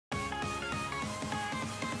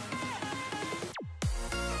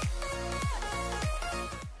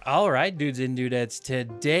All right, dudes and dudettes,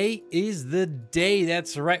 today is the day.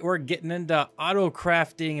 That's right, we're getting into auto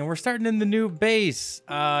crafting and we're starting in the new base.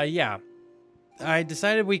 Yeah, I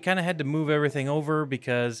decided we kind of had to move everything over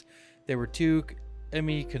because there were two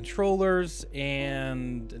ME controllers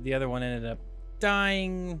and the other one ended up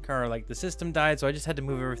dying, or like the system died, so I just had to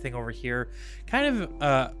move everything over here kind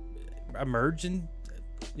of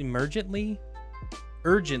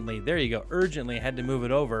urgently, there you go, urgently had to move it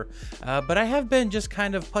over, but I have been just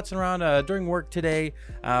kind of putzing around during work today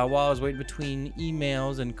while I was waiting between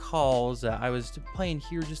emails and calls. I was playing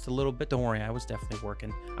here just a little bit. Don't worry, I was definitely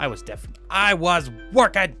working. I was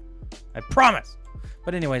working, I promise.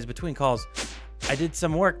 But anyways, between calls I did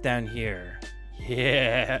some work down here.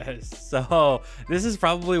 Yes, so this is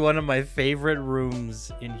probably one of my favorite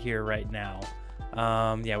rooms in here right now.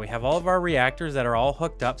 Yeah, we have all of our reactors that are all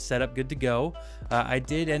hooked up, set up, good to go. I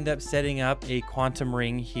did end up setting up a quantum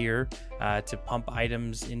ring here to pump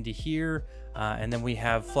items into here. And then we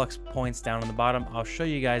have flux points down on the bottom. I'll show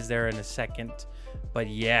you guys there in a second. But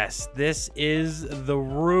yes, this is the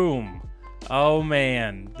room. Oh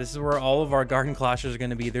man, this is where all of our garden cloches are going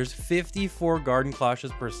to be. There's 54 garden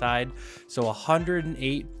cloches per side, so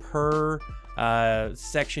 108 per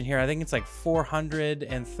section here. I think it's like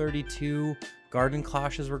 432 garden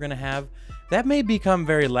cloches we're gonna have. That may become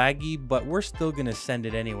very laggy, but we're still gonna send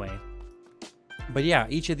it anyway. But yeah,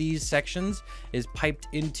 each of these sections is piped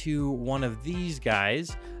into one of these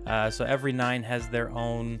guys, so every 9 has their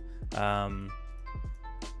own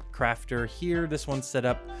crafter here. This one's set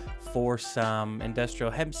up for some industrial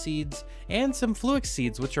hemp seeds and some fluix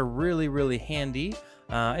seeds, which are really handy.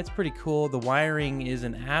 It's pretty cool. The wiring is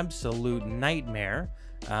an absolute nightmare.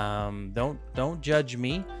 Don't judge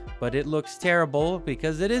me, but it looks terrible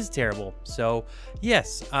because it is terrible. So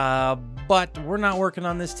yes, but we're not working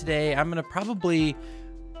on this today. I'm gonna probably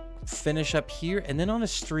finish up here, and then on a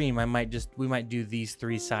stream we might do these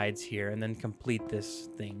 3 sides here and then complete this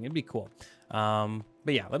thing. It'd be cool.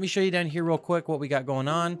 But yeah, let me show you down here real quick what we got going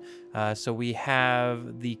on. So we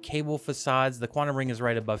have the cable facades. The quantum ring is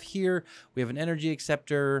right above here. We have an energy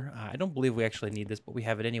acceptor. I don't believe we actually need this, but we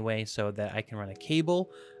have it anyway so that I can run a cable,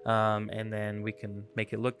 and then we can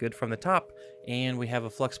make it look good from the top. And we have a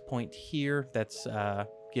flux point here that's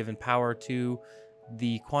giving power to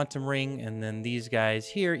the quantum ring, and then these guys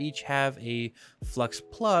here each have a flux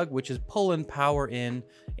plug, which is pulling power in,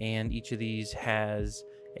 and each of these has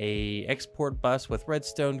a export bus with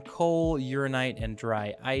redstone, coal, uranite, and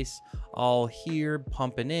dry ice all here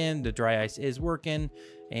pumping in. The dry ice is working,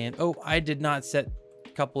 and oh, I did not set a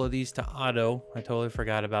couple of these to auto. I totally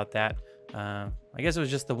forgot about that. I guess it was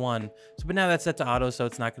just the one. So, but now that's set to auto, so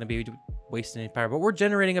it's not going to be wasting any power. But we're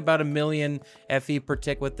generating about 1 million FE per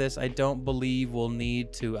tick with this. I don't believe we'll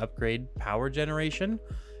need to upgrade power generation.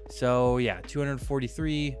 So yeah,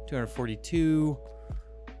 243, 242.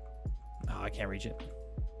 Oh, I can't reach it.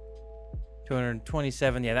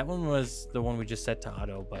 227. Yeah, that one was the one we just set to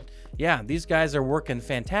auto. But yeah, these guys are working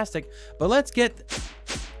fantastic. But let's get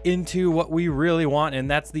into what we really want, and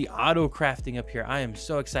that's the auto crafting up here. I am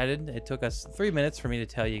so excited. It took us 3 minutes for me to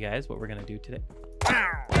tell you guys what we're gonna do today.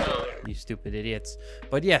 You stupid idiots.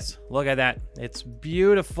 But yes, look at that. It's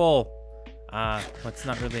beautiful. It's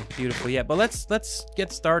not really beautiful yet, but let's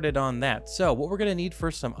get started on that. So what we're gonna need for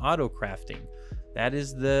some auto crafting, that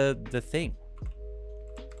is the thing.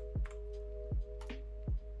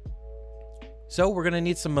 So we're gonna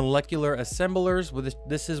need some molecular assemblers.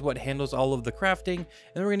 This is what handles all of the crafting, and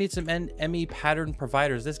then we're gonna need some ME pattern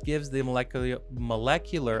providers. This gives the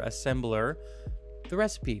molecular assembler the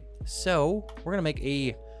recipe. So we're gonna make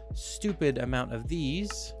a stupid amount of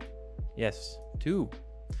these. Yes, 2.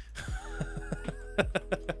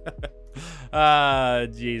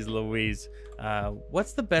 Geez Louise.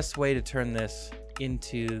 What's the best way to turn this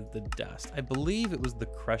into the dust? I believe it was the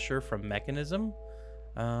crusher from Mechanism.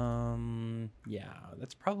 Yeah,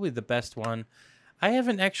 that's probably the best one. I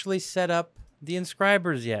haven't actually set up the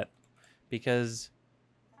inscribers yet because,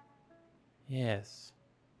 yes,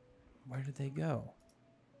 where did they go?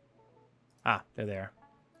 Ah, they're there.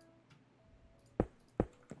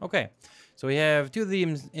 Okay, so we have 2 of the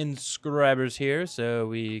inscribers here, so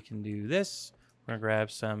we can do this. We're gonna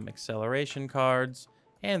grab some acceleration cards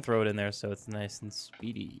and throw it in there so it's nice and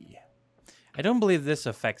speedy. I don't believe this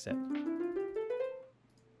affects it.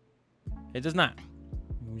 It does not.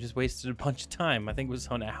 We just wasted a bunch of time. I think it was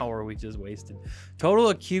an hour we just wasted. Total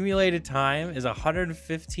accumulated time is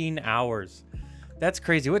 115 hours. That's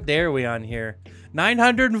crazy. What day are we on here?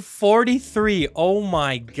 943. Oh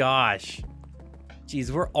my gosh.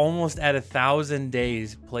 Jeez, we're almost at 1,000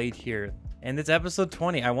 days played here. And it's episode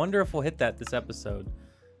 20. I wonder if we'll hit that this episode.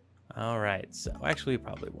 All right, so actually we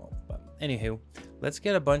probably won't, but anywho, let's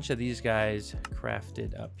get a bunch of these guys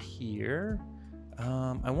crafted up here.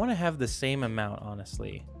 I want to have the same amount,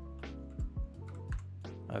 honestly,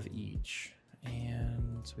 of each.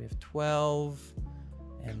 And so we have 12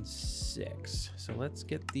 and 6. So let's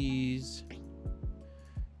get these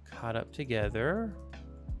caught up together.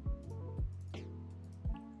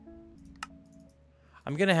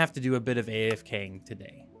 I'm gonna have to do a bit of AFKing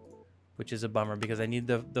today, which is a bummer because I need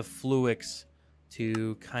the Fluix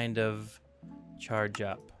to kind of charge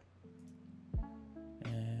up.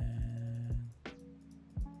 And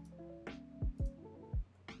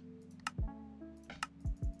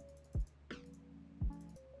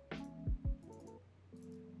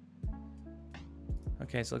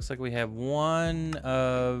okay, so it looks like we have one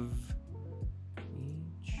of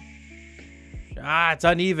each. Ah, it's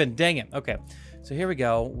uneven. Dang it. Okay. So here we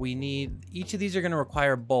go. We need, each of these are going to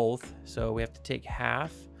require both. So we have to take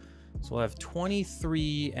half. So we'll have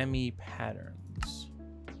 23 ME patterns.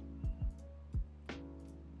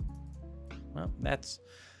 Well, that's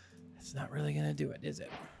not really going to do it, is it?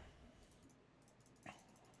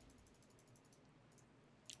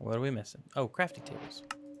 What are we missing? Oh, crafting tables.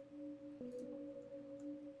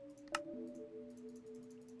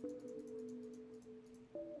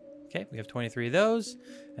 Okay, we have 23 of those.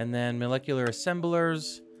 And then molecular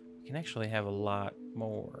assemblers. We can actually have a lot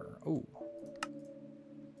more. Oh.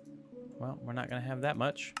 Well, we're not going to have that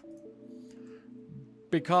much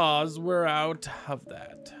because we're out of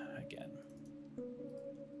that again.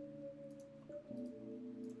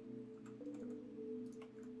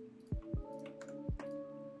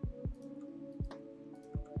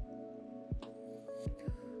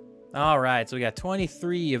 All right, so we got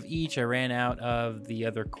 23 of each. I ran out of the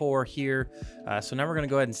other core here. So now we're gonna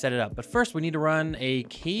go ahead and set it up. But first we need to run a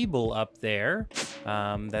cable up there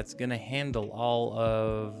that's gonna handle all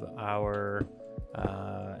of our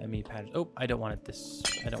ME patterns. Oh, I don't want it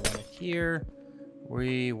I don't want it here.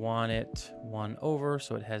 We want it one over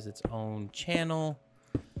so it has its own channel.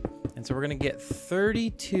 And so we're gonna get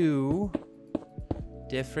 32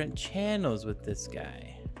 different channels with this guy.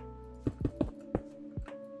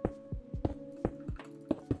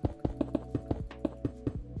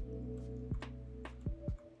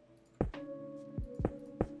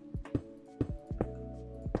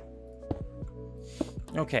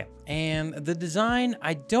 Okay, and the design,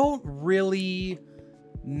 I don't really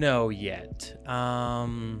know yet.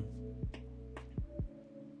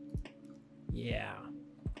 Yeah.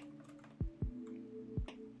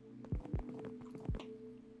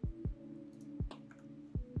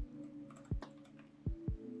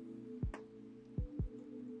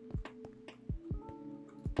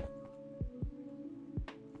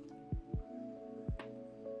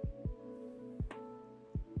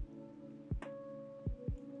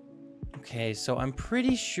 Okay, so I'm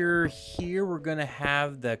pretty sure here we're gonna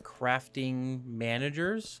have the crafting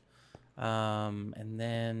managers. And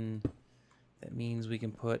then that means we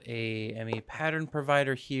can put a ME pattern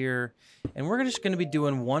provider here. And we're just gonna be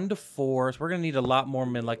doing 1 to 4. So we're gonna need a lot more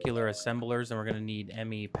molecular assemblers and we're gonna need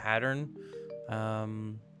ME pattern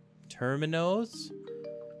terminals.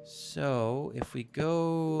 So if we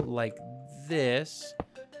go like this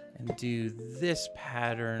and do this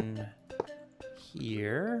pattern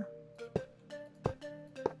here.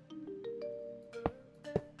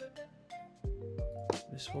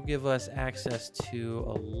 This will give us access to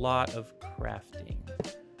a lot of crafting.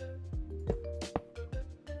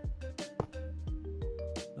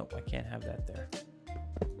 Nope, I can't have that there.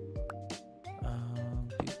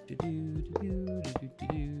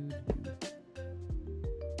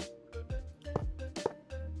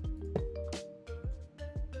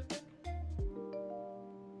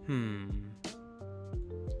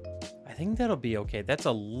 I think that'll be okay. That's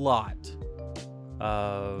a lot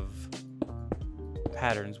of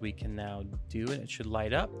patterns we can now do, and it should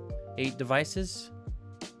light up. 8 devices.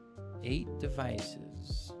 8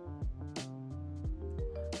 devices. 1, 2,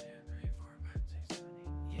 3, 4, 5, 6, 7,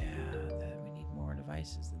 8. Yeah, we need more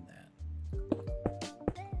devices than that.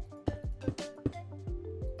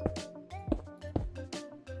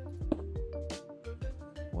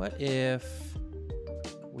 What if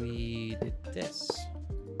we did this?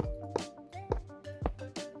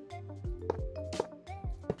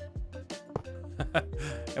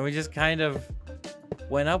 And we just kind of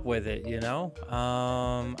went up with it, you know?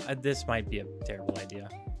 This might be a terrible idea.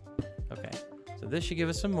 Okay, so this should give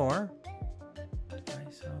us some more.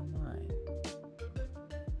 Device online.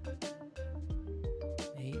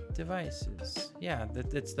 8 devices. Yeah,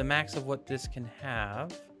 it's the max of what this can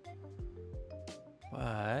have.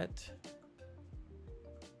 But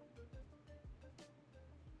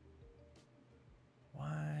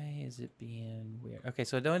is it being weird? Okay,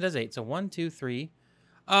 so it only does 8. So 1, 2, 3.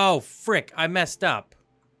 Oh, frick. I messed up.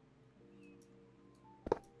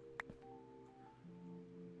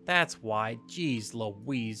 That's why. Jeez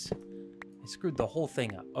Louise. I screwed the whole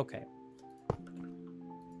thing up. Okay.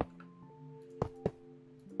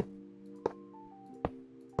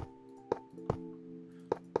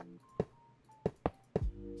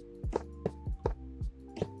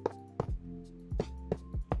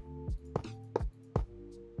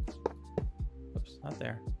 Oops, not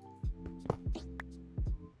there.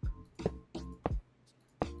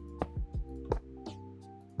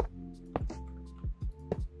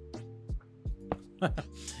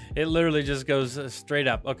 It literally just goes straight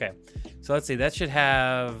up. Okay, so let's see. That should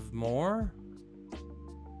have more.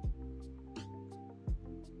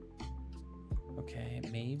 Okay,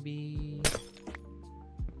 maybe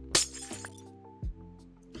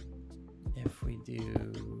if we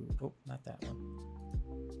do... Oh, not that one.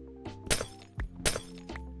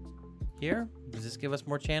 Here, does this give us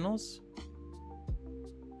more channels?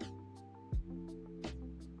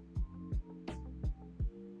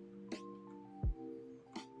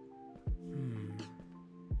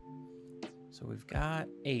 So we've got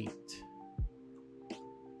 8.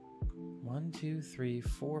 1, 2, 3,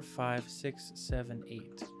 4, 5, 6, 7,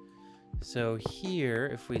 8. So here,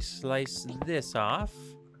 if we slice this off,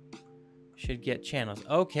 should get channels.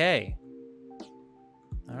 Okay.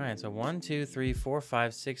 All right, so 1, 2, 3, 4,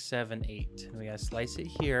 5, 6, 7, 8. And we gotta slice it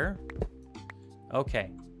here.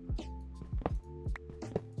 Okay.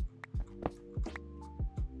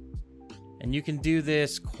 And you can do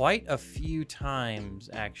this quite a few times,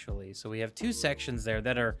 actually. So we have 2 sections there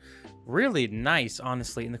that are really nice,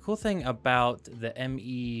 honestly. And the cool thing about the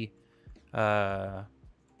ME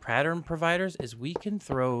pattern providers is we can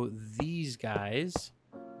throw these guys,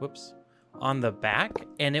 whoops, on the back,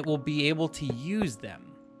 and it will be able to use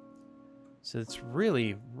them. So it's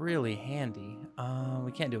really, really handy.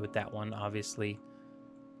 We can't do it with that one, obviously.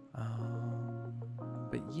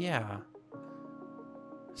 But yeah.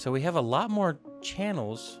 So we have a lot more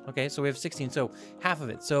channels. Okay, so we have 16, so half of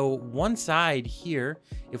it. So one side here,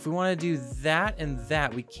 if we want to do that and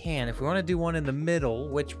that, we can. If we want to do one in the middle,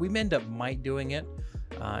 which we end up might doing it,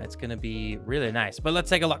 it's going to be really nice. But let's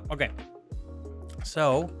take a look. Okay,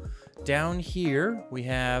 so down here, we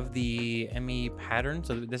have the ME pattern.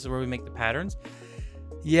 So this is where we make the patterns.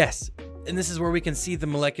 Yes. And this is where we can see the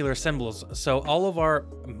molecular assemblers. So all of our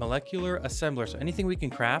molecular assemblers, so anything we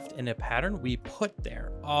can craft in a pattern, we put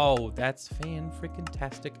there. Oh, that's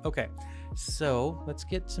fan-freaking-tastic. Okay, so let's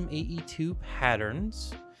get some AE2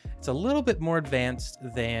 patterns. It's a little bit more advanced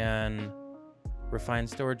than refined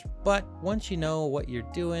storage, but once you know what you're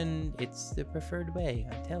doing, it's the preferred way.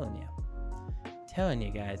 I'm telling you. I'm telling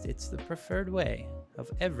you guys, it's the preferred way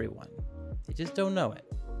of everyone. They just don't know it.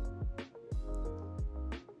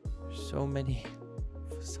 So many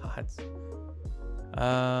facades.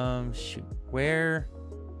 Shoot. Where?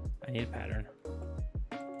 I need a pattern.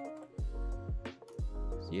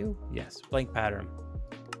 Is you? Yes. Blank pattern.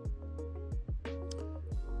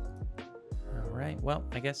 Alright. Well,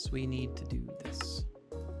 I guess we need to do this.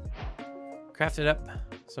 Crafted up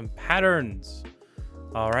some patterns.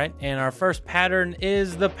 Alright. And our first pattern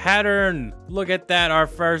is the pattern. Look at that. Our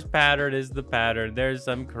first pattern is the pattern. There's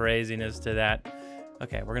some craziness to that.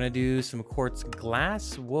 Okay, we're gonna do some quartz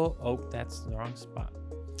glass. Whoa, oh, that's the wrong spot.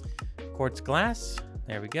 Quartz glass,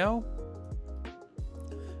 there we go.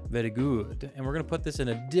 Very good. And we're gonna put this in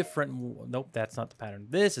a different, nope, that's not the pattern.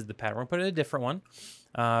 This is the pattern. We're gonna put it in a different one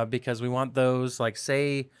because we want those, like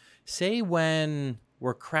say when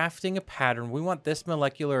we're crafting a pattern, we want this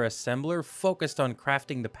molecular assembler focused on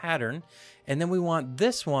crafting the pattern, and then we want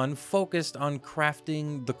this one focused on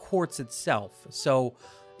crafting the quartz itself. So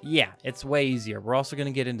yeah, it's way easier. We're also going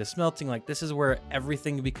to get into smelting. Like this is where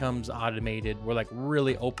everything becomes automated. We're like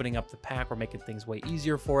really opening up the pack. We're making things way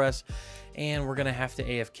easier for us. And we're going to have to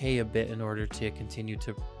AFK a bit in order to continue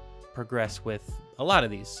to progress with a lot of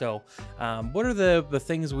these. So what are the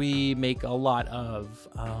things we make a lot of?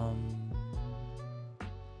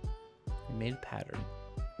 We made a pattern.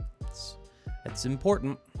 It's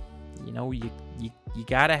important. You know, you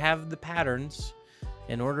got to have the patterns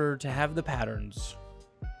in order to have the patterns.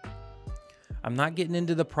 I'm not getting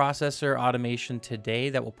into the processor automation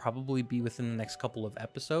today. That will probably be within the next couple of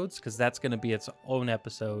episodes because that's going to be its own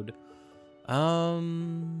episode. What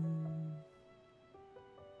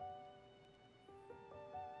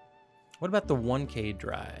about the 1K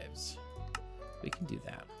drives? We can do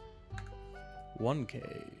that.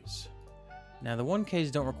 1Ks. Now the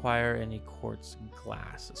 1Ks don't require any quartz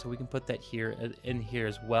glass, so we can put that here in here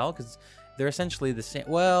as well because they're essentially the same.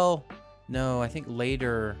 Well, no, I think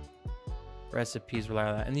later recipes rely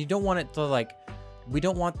on that. And you don't want it to like, we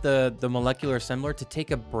don't want the molecular assembler to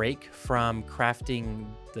take a break from crafting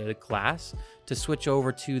the class to switch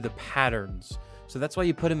over to the patterns. So that's why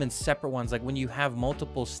you put them in separate ones. Like when you have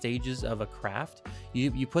multiple stages of a craft,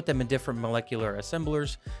 you put them in different molecular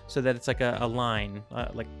assemblers so that it's like a line.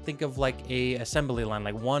 Like think of like a assembly line.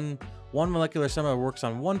 Like one molecular assembler works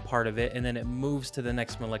on one part of it, and then it moves to the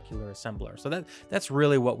next molecular assembler. So that's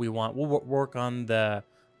really what we want. We'll work on the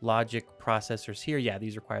logic processors here. Yeah,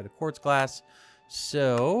 these require the quartz glass.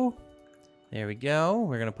 So there we go.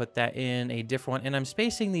 We're gonna put that in a different one, and I'm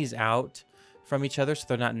spacing these out from each other so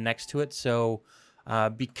they're not next to it. So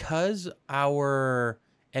because our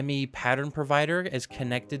ME pattern provider is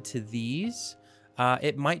connected to these,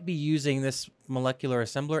 it might be using this molecular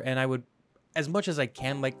assembler, and I would, as much as I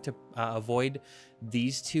can, like to avoid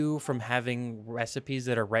these two from having recipes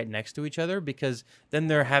that are right next to each other, because then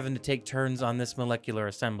they're having to take turns on this molecular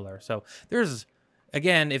assembler. So there's,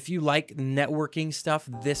 again, if you like networking stuff,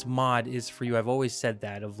 this mod is for you. I've always said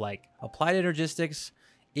that, of like, Applied Energistics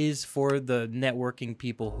is for the networking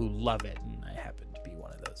people who love it, and I happen to be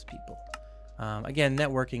one of those people. Again,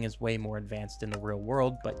 networking is way more advanced in the real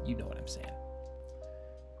world, but you know what I'm saying.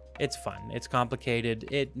 It's fun. It's complicated.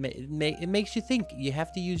 It makes you think. You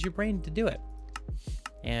have to use your brain to do it.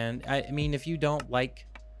 And I mean, if you don't like,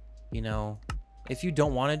 you know, if you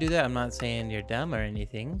don't want to do that, I'm not saying you're dumb or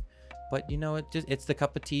anything, but you know, it's the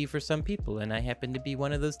cup of tea for some people, and I happen to be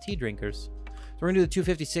one of those tea drinkers. So we're gonna do the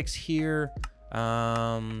 256 here.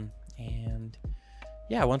 And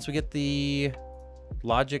yeah, once we get the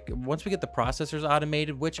processors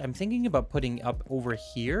automated, which I'm thinking about putting up over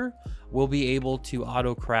here, we'll be able to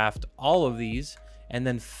auto craft all of these and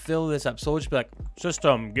then fill this up. So we'll just be like,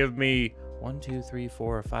 system, give me 1, 2, 3,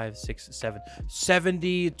 4, 5, 6, 7,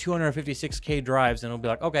 70 256K drives, and it'll be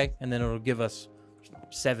like, okay, and then it'll give us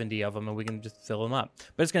 70 of them, and we can just fill them up.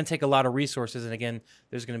 But it's going to take a lot of resources, and again,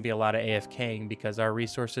 there's going to be a lot of AFKing because our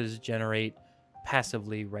resources generate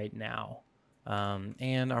passively right now.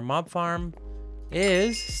 And our mob farm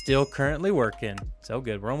is still currently working. So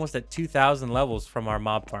good. We're almost at 2,000 levels from our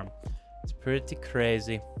mob farm. It's pretty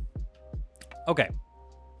crazy. Okay,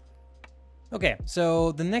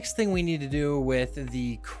 so the next thing we need to do with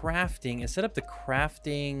the crafting is set up the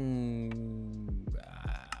crafting,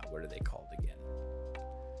 what are they called again?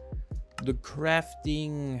 The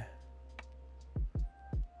crafting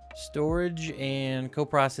storage and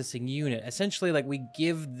co-processing unit. Essentially, like, we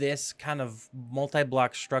give this kind of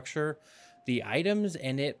multi-block structure the items,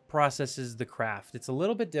 and it processes the craft. It's a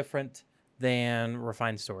little bit different than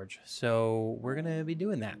refined storage, so we're gonna be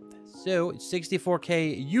doing that. So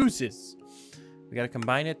 64K uses. We got to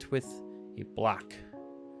combine it with a block.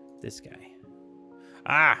 This guy.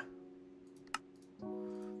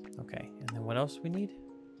 Okay, and then what else we need?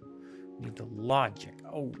 We need the logic.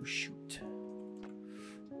 Oh shoot.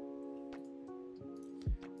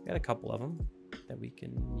 We got a couple of them that we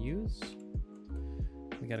can use.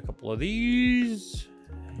 We got a couple of these.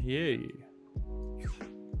 Yay.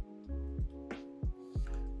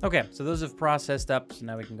 Okay, so those have processed up, so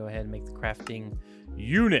now we can go ahead and make the crafting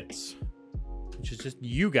units, which is just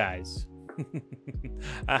you guys.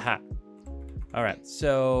 Aha. All right,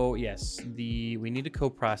 so yes, we need a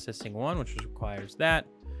co-processing one, which requires that.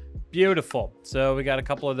 Beautiful. So we got a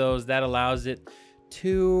couple of those. That allows it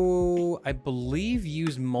to, I believe,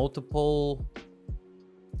 use multiple,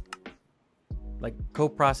 like,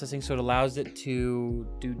 co-processing, so it allows it to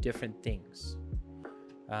do different things.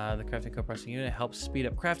 The crafting co-processing unit helps speed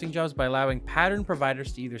up crafting jobs by allowing pattern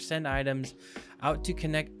providers to either send items out to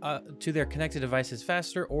connect to their connected devices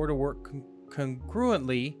faster, or to work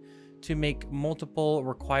congruently to make multiple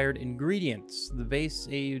required ingredients. The base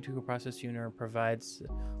AE2 co-process unit provides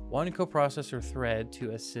one coprocessor thread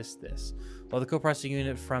to assist this, while the coprocessing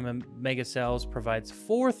unit from Mega Cells provides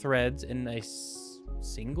 4 threads in a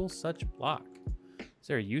single such block. Is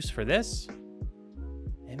there a use for this?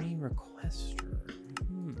 ME requester.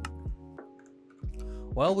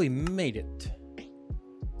 Well, we made it.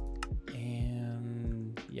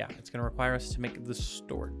 And yeah, it's gonna require us to make the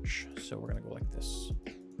storage. So we're gonna go like this.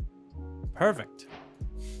 Perfect.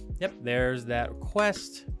 Yep, there's that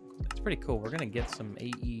request. That's pretty cool. We're gonna get some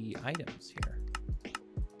AE items here.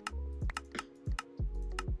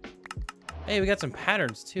 Hey, we got some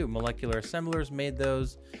patterns too. Molecular assemblers made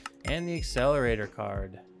those, and the accelerator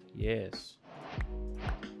card. Yes.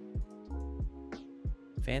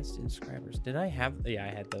 Advanced inscribers. Did I have? Yeah, I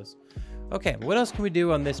had those. Okay, what else can we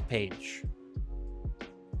do on this page?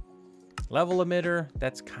 Level emitter.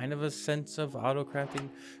 That's kind of a sense of auto crafting.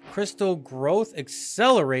 Crystal growth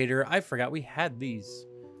accelerator. I forgot we had these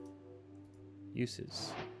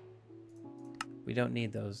uses. We don't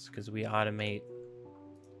need those because we automate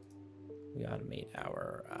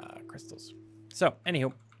our crystals. So,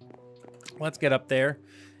 anywho, let's get up there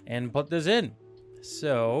and put this in.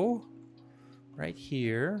 So, right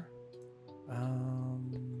here,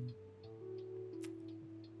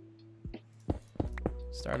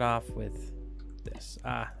 start off with this.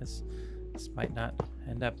 This might not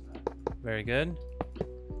end up very good.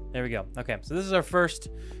 There we go. Okay, so this is our first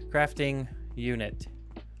crafting unit.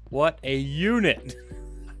 What a unit!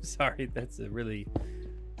 I'm sorry, that's a really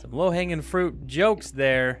some low-hanging fruit jokes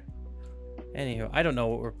there. Anywho, I don't know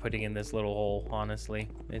what we're putting in this little hole, honestly.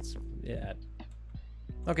 It's, yeah.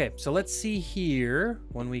 Okay, so let's see here.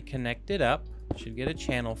 When we connect it up, should get a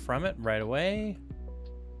channel from it right away.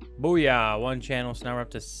 Booyah, 1 channel. So now we're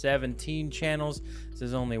up to 17 channels. This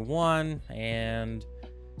is only 1, and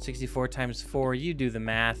 64 times 4, you do the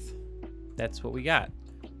math. That's what we got.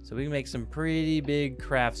 So we can make some pretty big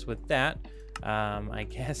crafts with that. I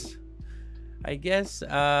guess,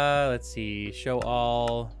 let's see. Show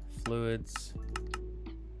all fluids.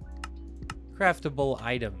 Craftable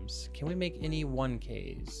items. Can we make any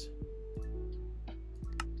 1Ks?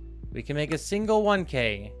 We can make a single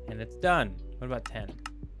 1K, and it's done. What about 10?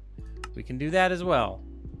 We can do that as well.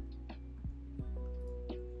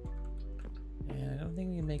 And I don't think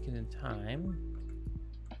we can make it in time.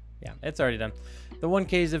 Yeah, it's already done. The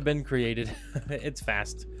 1Ks have been created. It's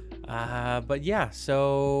fast. But yeah,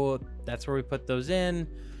 so that's where we put those in.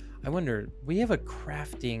 I wonder, we have a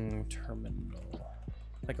crafting terminal.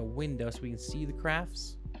 Like a window so we can see the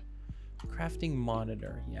crafts. Crafting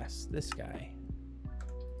monitor. Yes, this guy.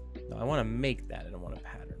 No, I want to make that. I don't want a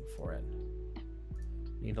pattern for it.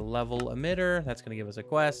 Need a level emitter. That's going to give us a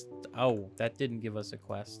quest. Oh, that didn't give us a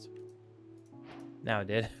quest. Now it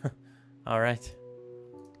did. All right.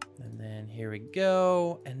 And then here we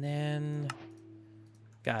go. And then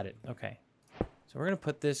got it. Okay. So we're going to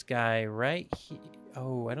put this guy right here.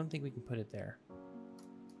 Oh, I don't think we can put it there.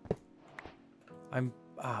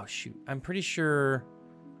 Oh, shoot. I'm pretty sure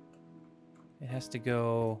it has to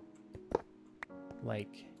go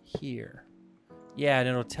like here. Yeah, and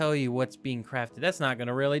it'll tell you what's being crafted. That's not going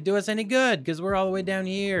to really do us any good because we're all the way down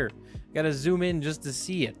here. Got to zoom in just to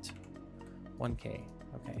see it. 1K.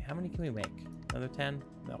 Okay, how many can we make? Another 10?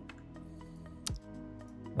 No.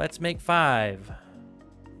 Let's make 5.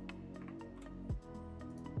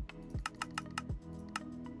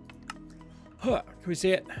 Huh, can we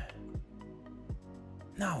see it?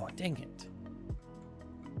 No, dang it.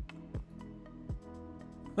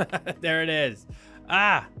 There it is.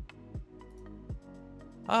 Ah!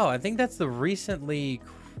 Oh, I think that's the recently,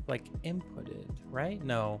 like, inputted, right?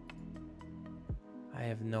 No. I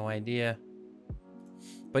have no idea.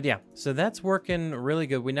 But yeah, so that's working really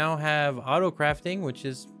good. We now have auto crafting, which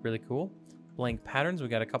is really cool. Blank patterns. We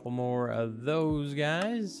got a couple more of those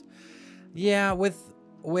guys. Yeah, with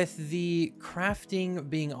the crafting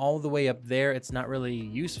being all the way up there, it's not really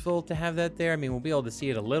useful to have that there. I mean, we'll be able to see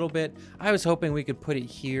it a little bit. I was hoping we could put it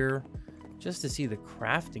here just to see the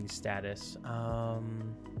crafting status.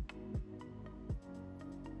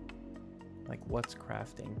 Like what's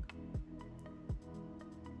crafting?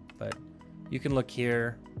 But you can look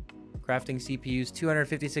here. Crafting CPUs,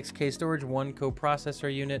 256K storage, 1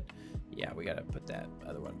 coprocessor unit. Yeah, we gotta put that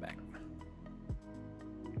other one back.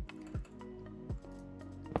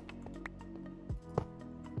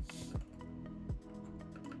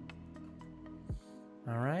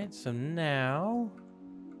 All right, so now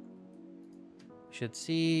we should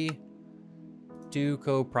see 2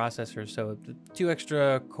 coprocessors. So 2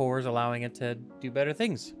 extra cores allowing it to do better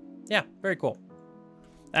things. Yeah, very cool.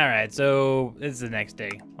 All right, so it's the next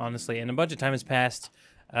day, honestly, and a bunch of time has passed.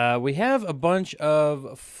 We have a bunch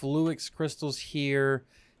of Fluix crystals here.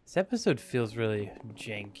 This episode feels really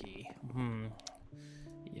janky.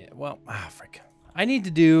 Yeah, well, frick. I need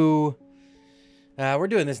to do... we're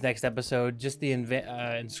doing this next episode, just the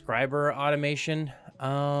inscriber automation.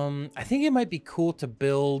 I think it might be cool to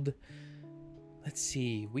build... Let's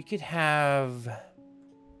see, we could have...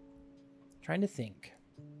 Trying to think.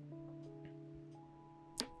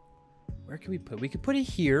 Where can we put? We could put it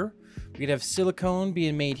here. We could have silicone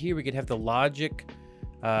being made here. We could have the logic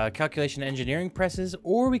calculation engineering presses,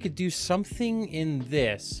 or we could do something in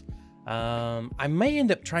this. I may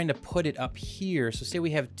end up trying to put it up here. So say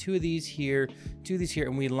we have 2 of these here, 2 of these here,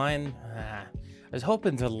 and we line... I was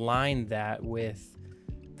hoping to line that with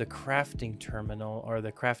the crafting terminal or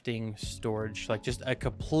the crafting storage, like just a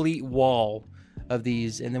complete wall of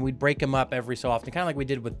these, and then we'd break them up every so often, kind of like we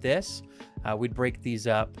did with this. We'd break these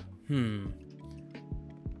up.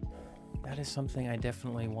 That is something I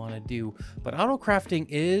definitely want to do. But auto crafting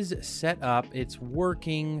is set up. It's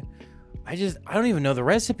working. I don't even know the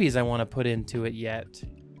recipes I want to put into it yet.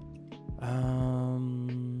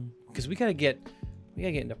 Because we gotta get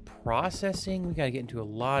into processing. We gotta get into a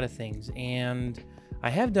lot of things, and I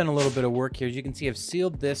have done a little bit of work here. As you can see, I've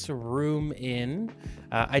sealed this room in.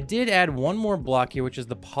 I did add one more block here, which is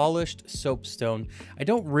the polished soapstone. I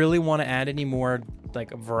don't really want to add any more,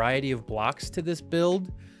 like, a variety of blocks to this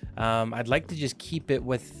build. I'd like to just keep it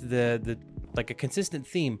with the like a consistent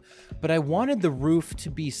theme, but I wanted the roof to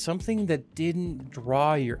be something that didn't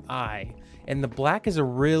draw your eye. And the black is a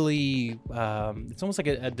really, it's almost like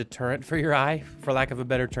a deterrent for your eye, for lack of a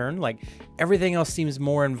better term. Like, everything else seems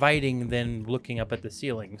more inviting than looking up at the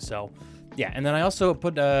ceiling. So yeah, and then I also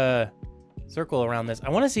put a circle around this. I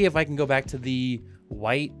want to see if I can go back to the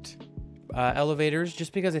white elevators,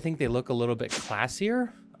 just because I think they look a little bit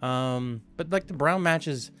classier. But like the brown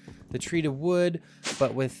matches the treated wood,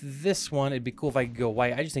 but with this one, it'd be cool if I could go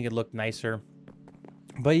white. I just think it looked nicer.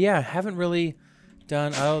 But yeah, I haven't really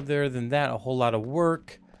done, other than that, a whole lot of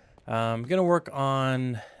work. I'm gonna work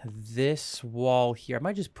on this wall here. I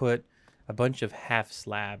might just put a bunch of half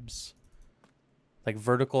slabs, like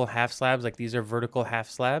vertical half slabs. Like, these are vertical half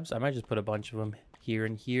slabs. I might just put a bunch of them here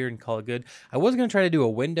and call it good. I was gonna try to do a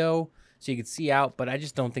window so you could see out, but I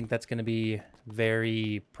just don't think that's gonna be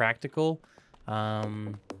very practical.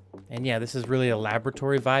 And yeah, this is really a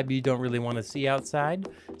laboratory vibe. You don't really want to see outside,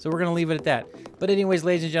 so we're gonna leave it at that. But anyways,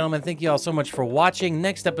 ladies and gentlemen, thank you all so much for watching.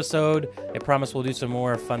 Next episode, I promise we'll do some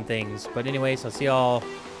more fun things. But anyways, I'll see y'all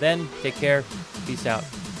then. Take care. Peace out.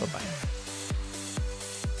 Bye-bye.